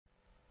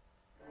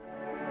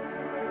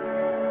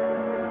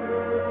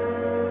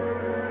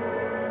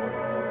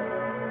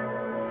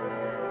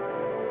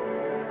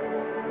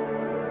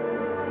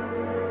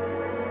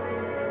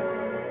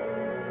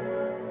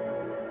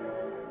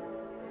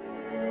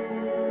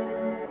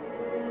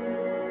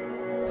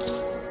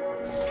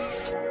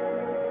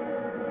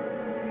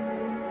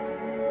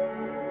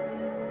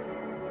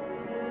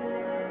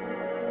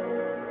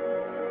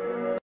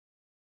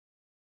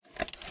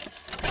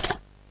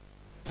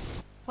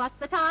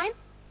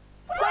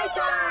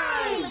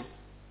Playtime!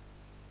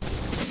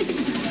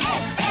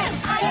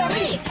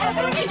 S-M-I-L-E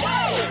every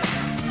day!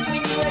 When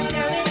you are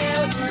down and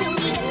out, you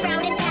need a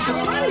round and out. The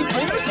smiley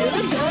critters here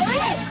to say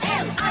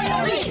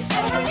S-M-I-L-E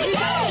every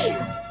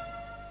day!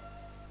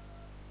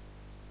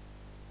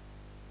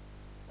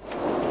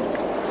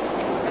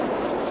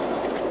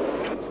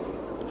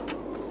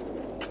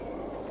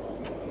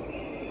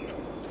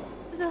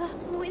 The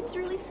wind's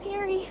really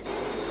scary.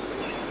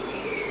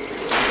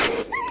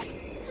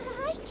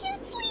 I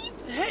can't sleep.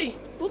 Hey,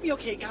 we'll be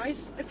okay, guys.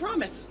 I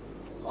promise.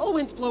 All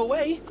winds blow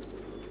away.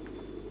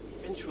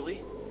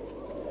 Eventually.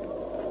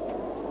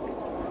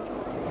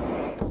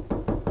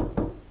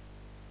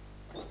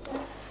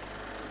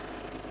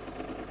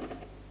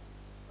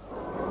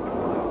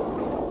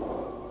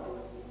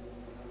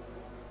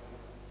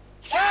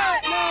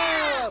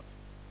 Catnap!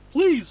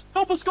 Please,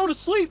 help us go to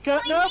sleep,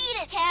 Catnap! We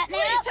need it, Catnap.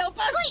 Please help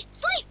us. Sleep,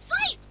 sleep,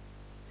 sleep!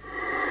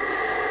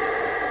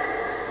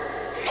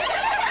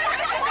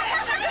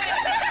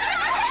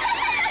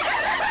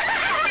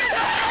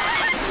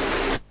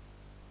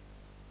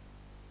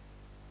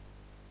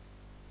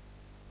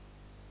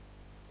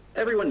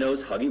 Everyone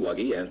knows Huggy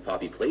Wuggy and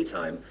Poppy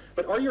Playtime,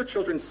 but are your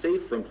children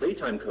safe from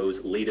Playtime Co.'s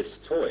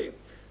latest toy?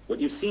 What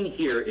you've seen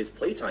here is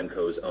Playtime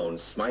Co.'s own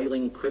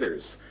Smiling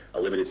Critters,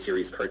 a limited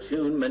series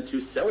cartoon meant to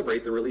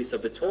celebrate the release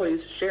of the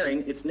toys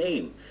sharing its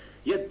name.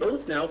 Yet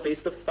both now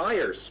face the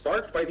fire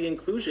sparked by the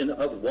inclusion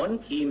of one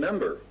key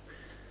member.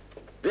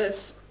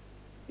 This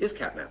is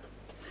Catnap.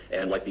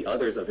 And like the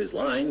others of his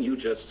line, you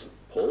just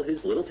pull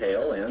his little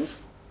tail and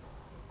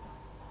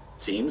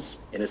seems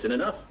innocent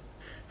enough.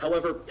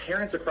 However,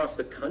 parents across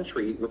the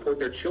country report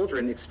their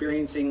children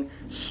experiencing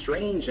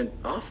strange and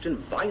often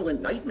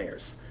violent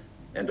nightmares.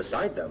 And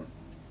beside them,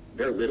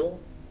 their little,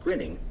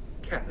 grinning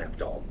Catnap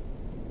doll.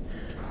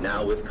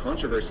 Now, with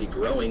controversy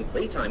growing,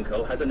 Playtime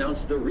Co. has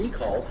announced the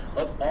recall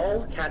of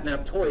all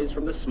Catnap toys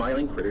from the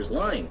Smiling Critters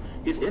line.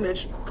 His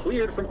image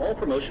cleared from all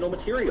promotional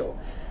material.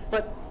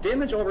 But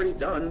damage already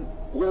done,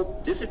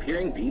 will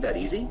disappearing be that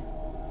easy?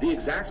 The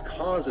exact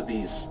cause of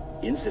these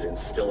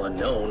incidents still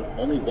unknown,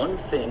 only one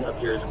thing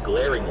appears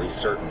glaringly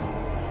certain.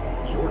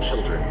 Your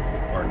children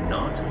are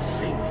not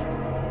safe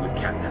with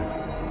Catnap.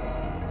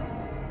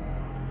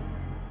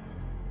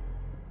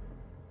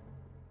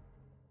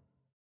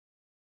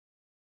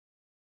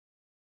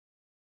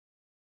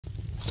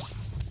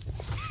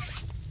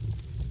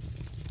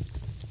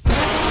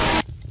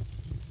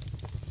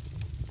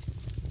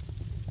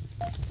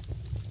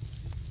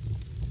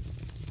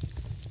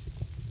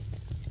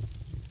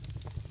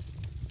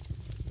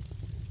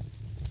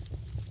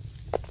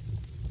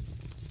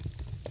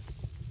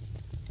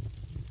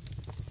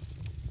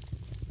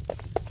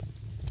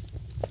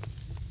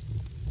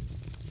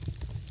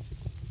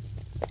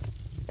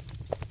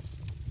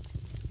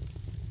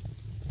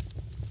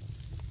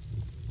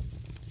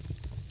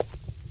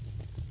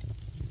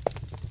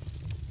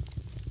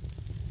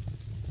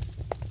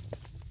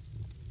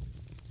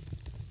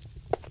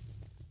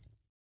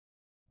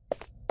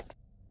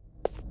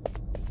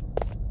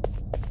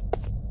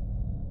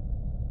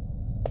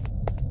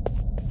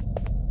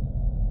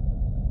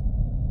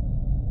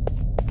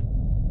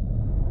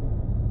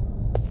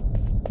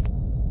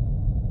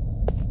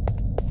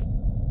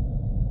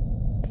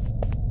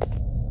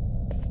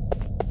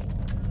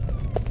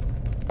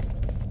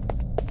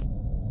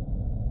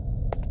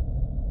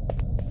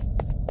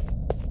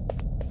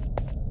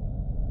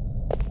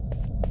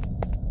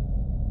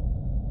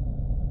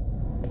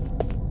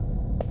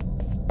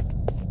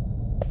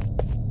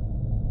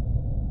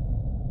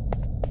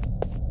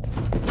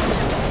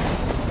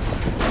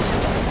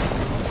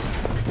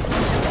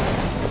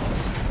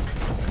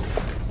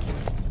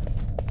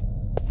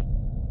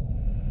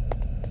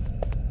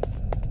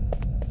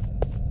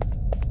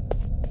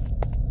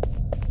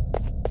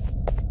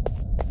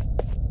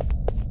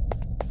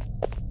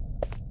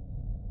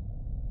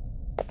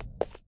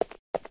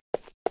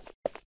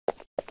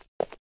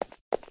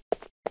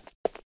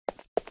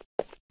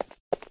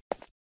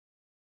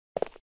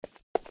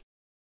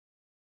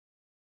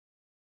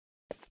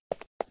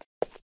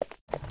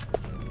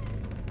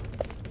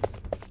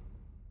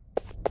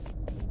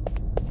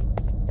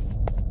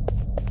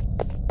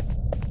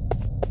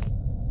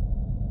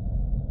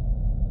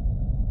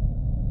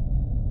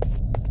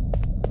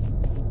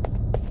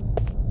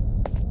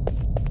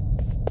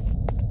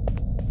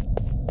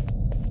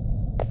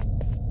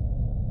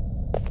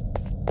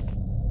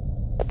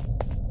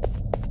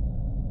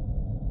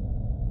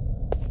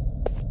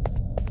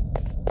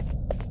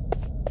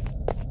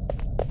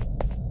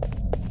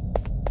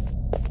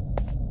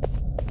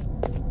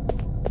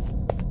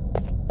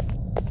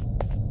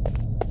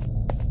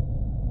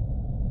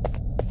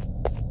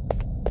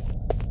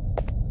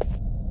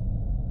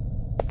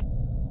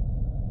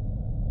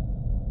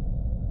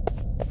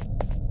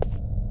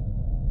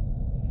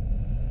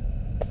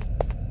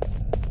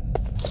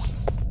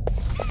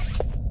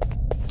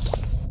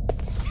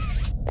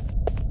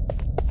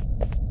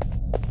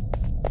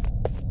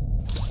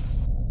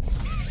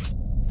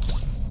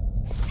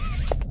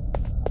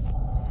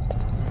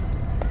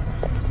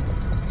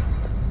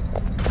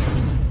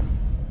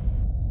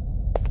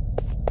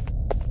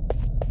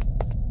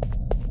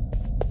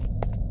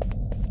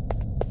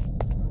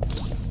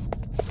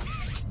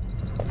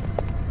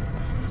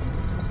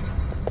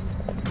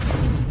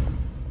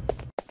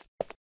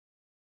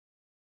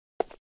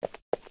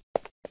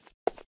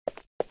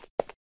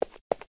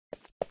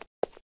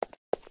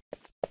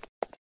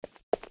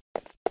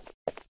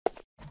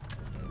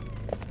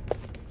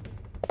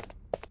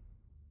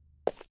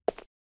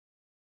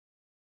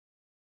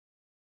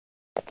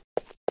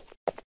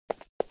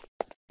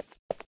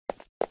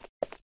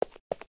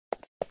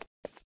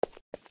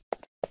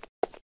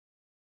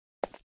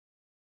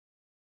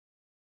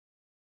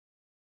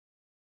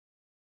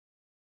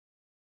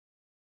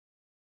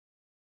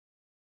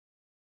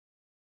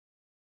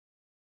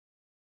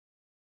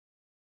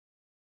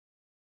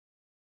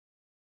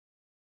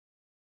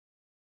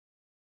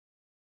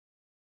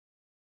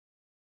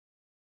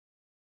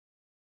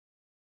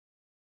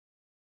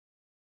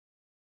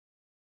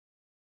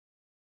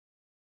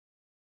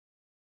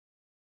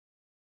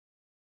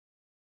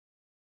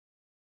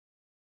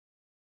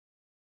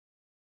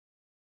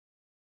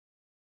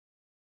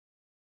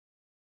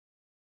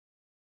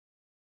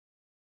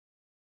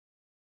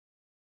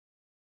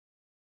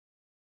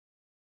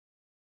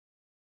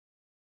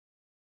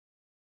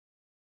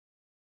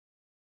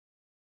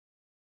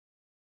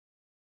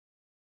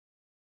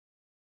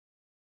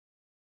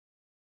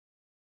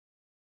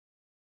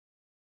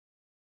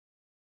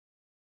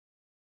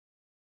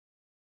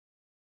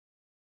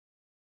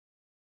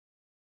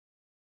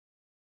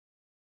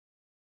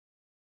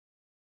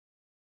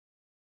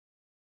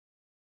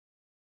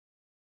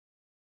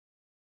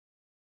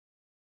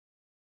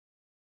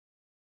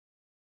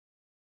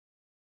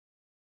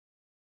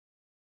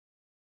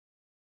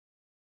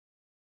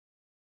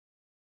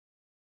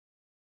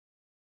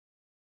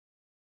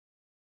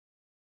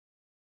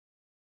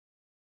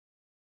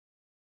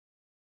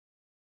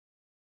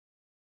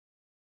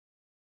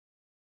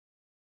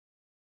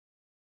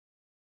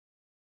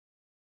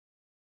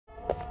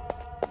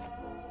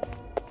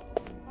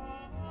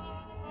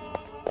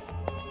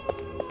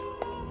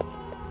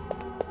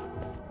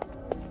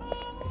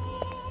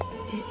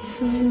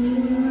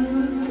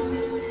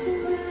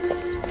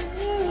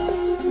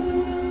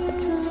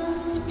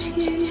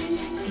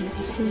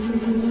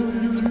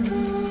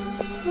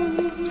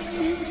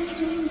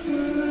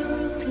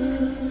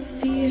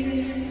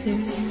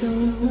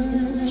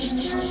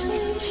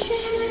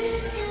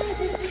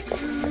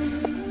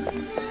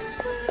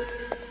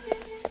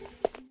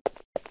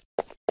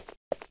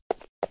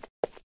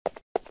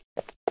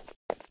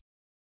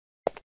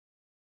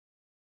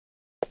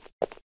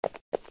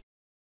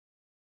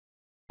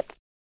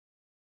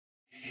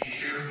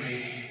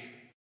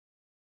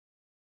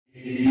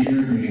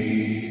 Hear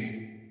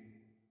me.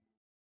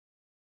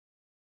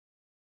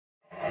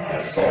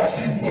 I thought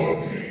you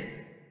loved me.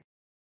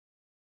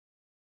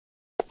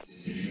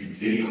 Did you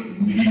think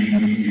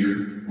leaving me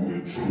here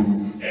would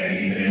prove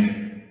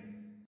anything?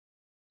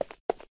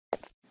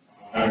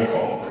 I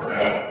called for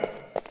help,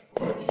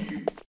 but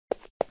you...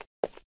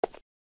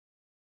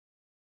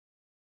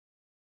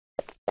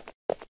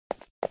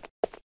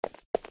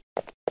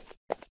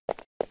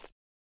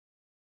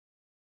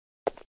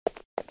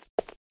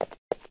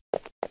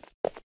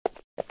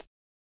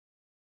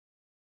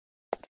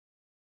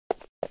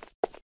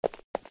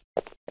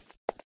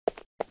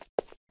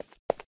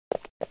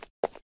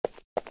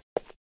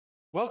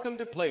 Welcome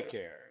to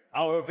Playcare,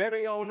 our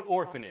very own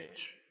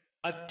orphanage.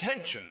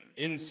 Attention!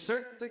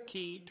 Insert the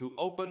key to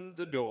open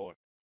the door.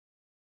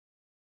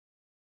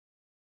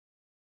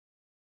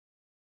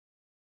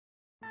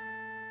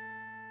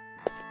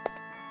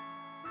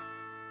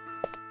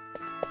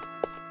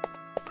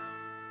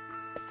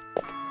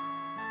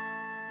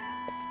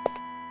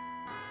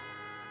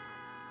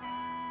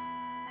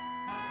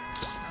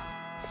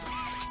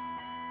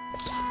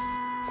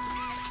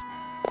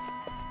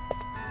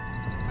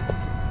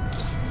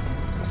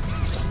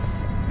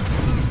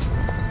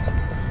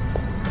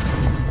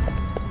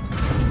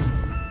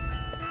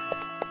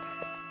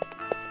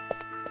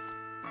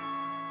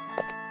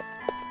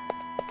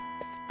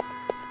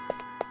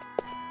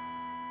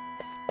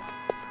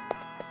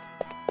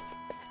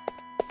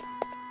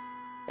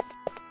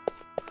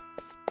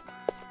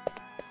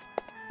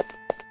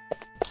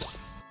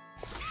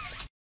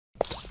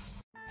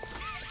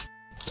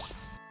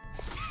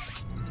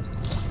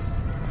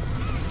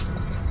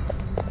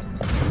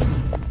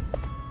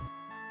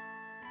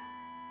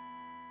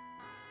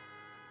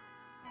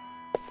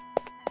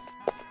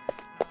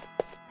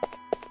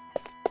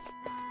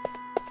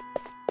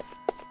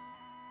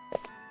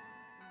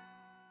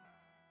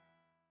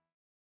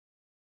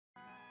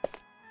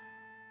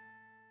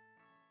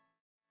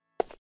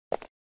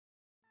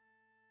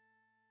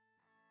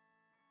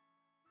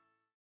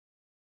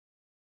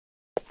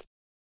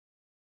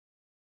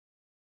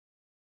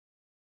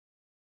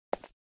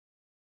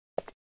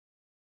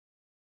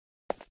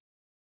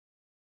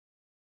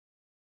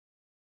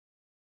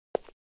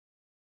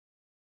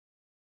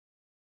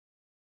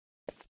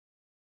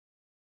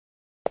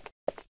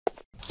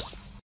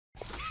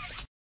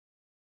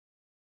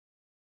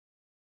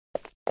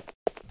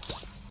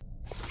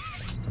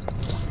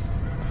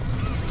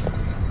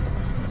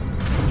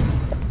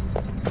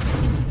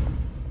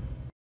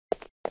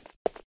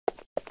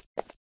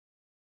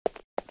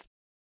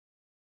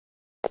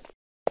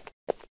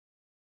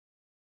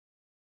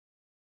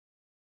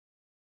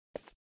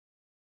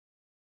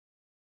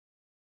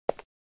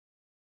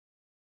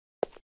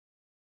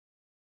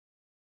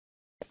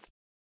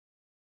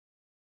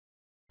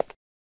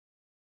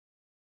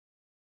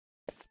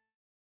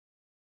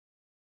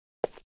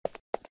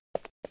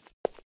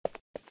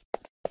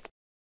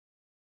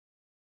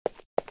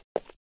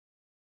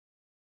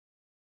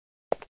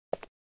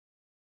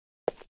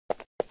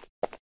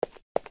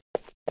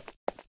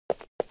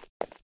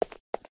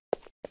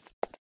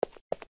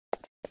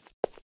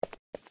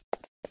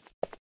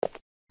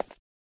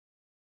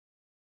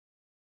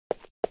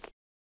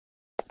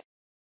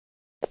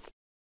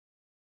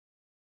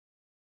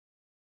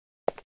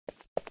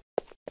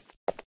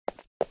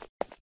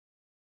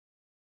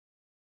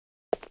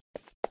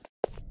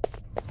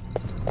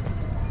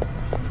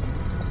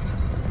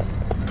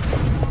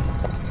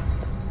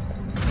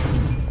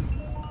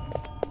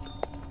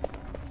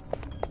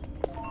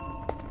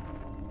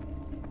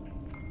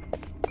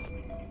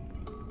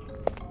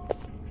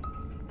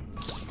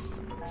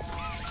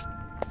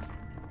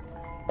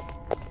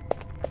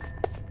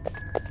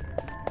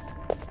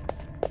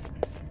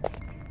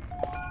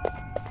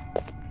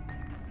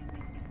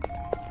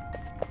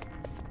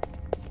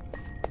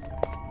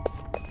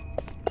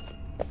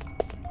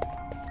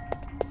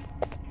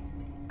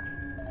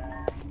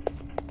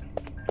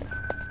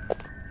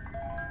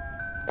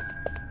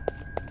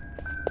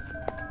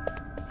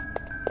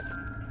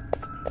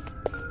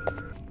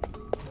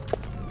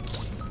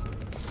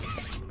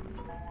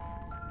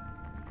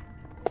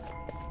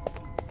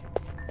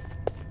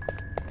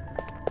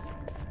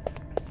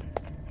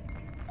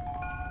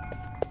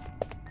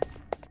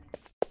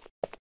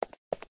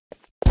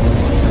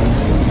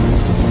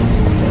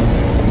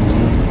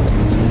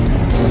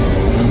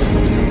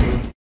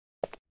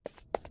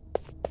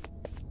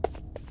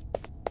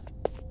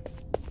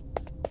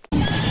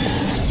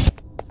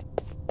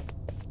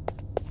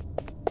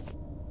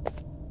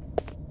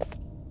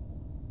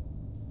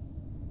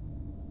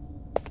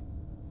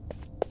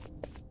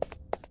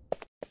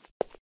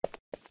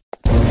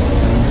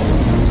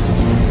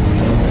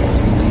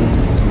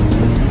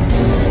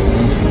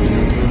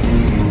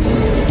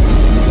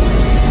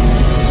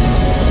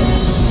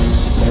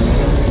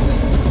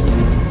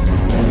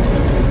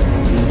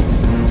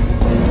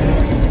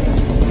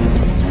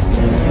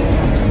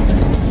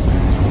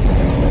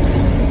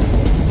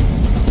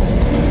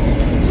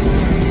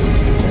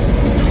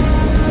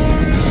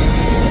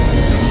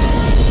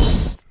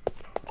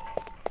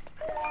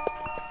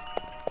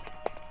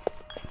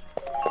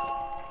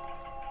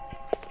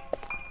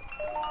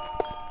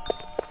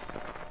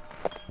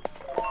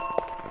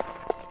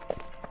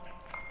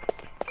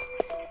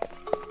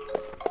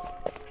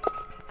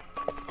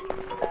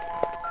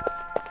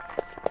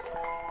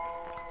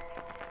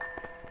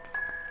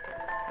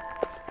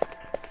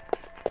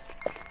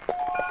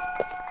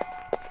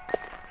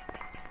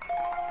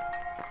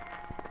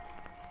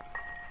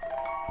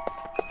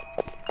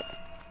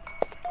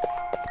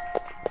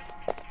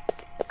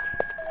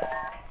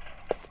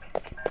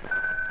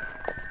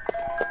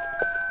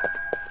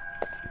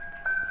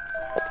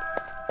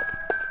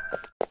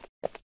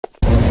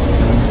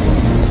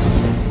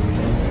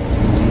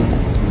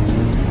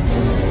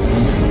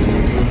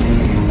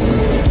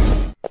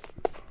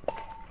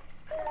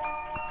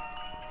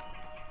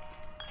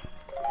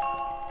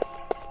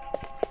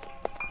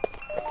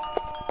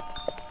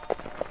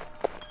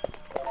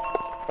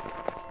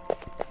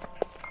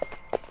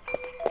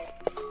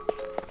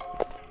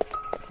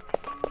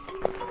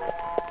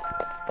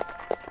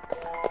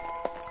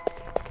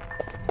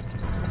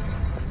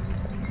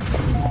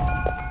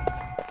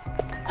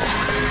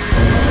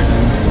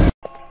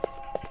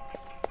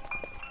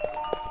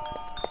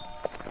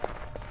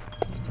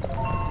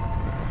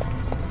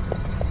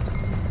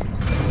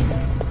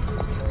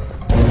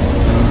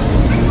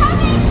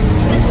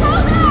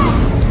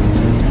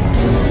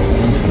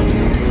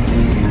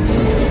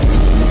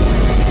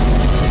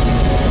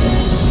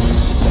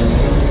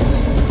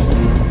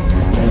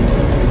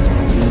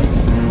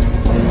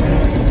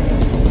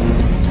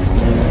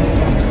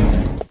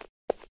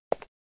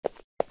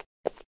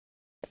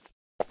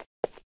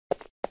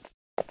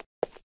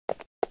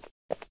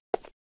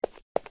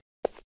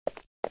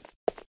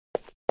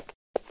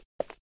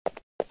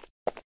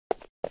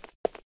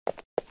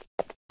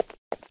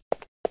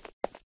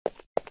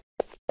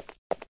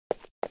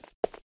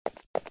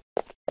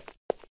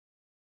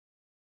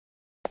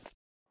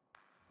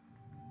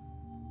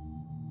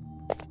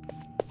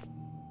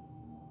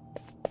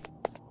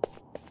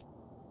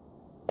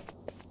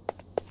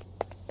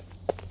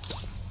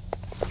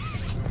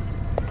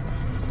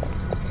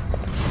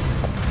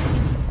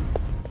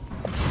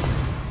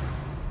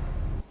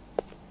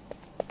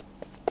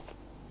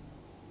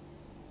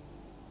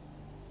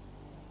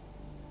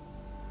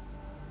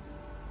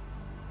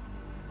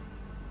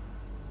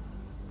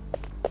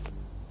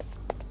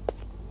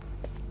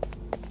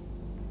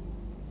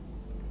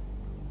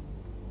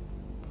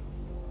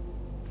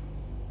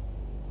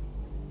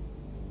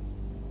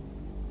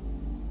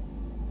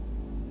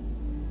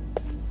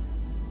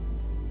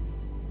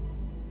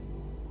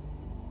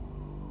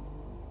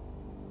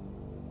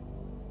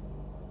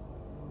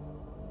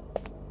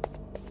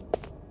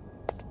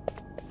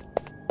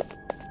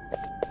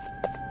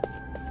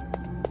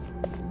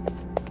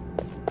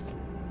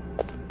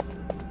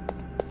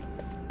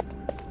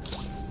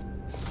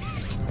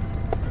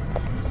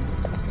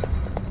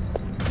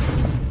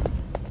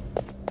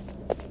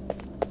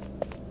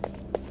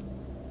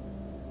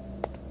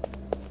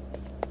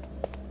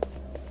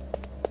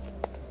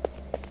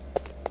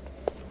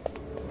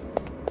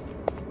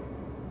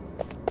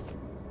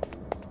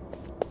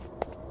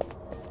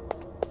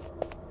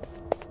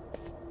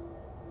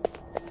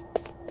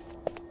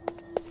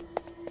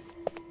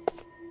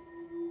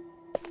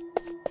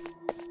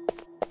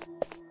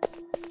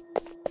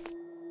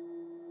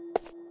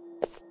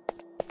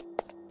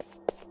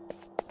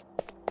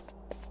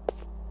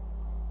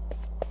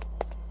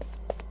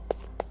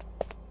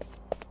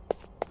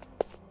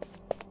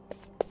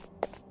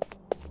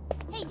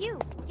 you.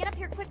 Get up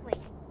here quickly.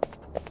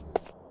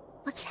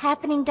 What's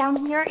happening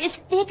down here is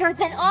bigger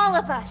than all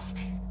of us.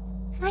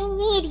 I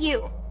need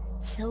you,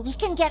 so we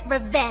can get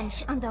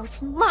revenge on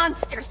those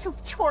monsters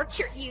who've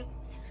tortured you.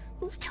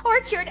 Who've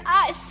tortured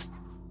us.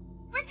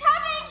 We're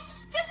coming!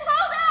 Just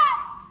hold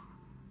on!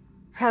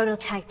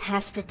 Prototype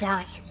has to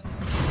die.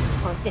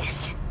 For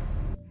this.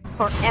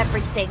 For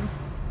everything.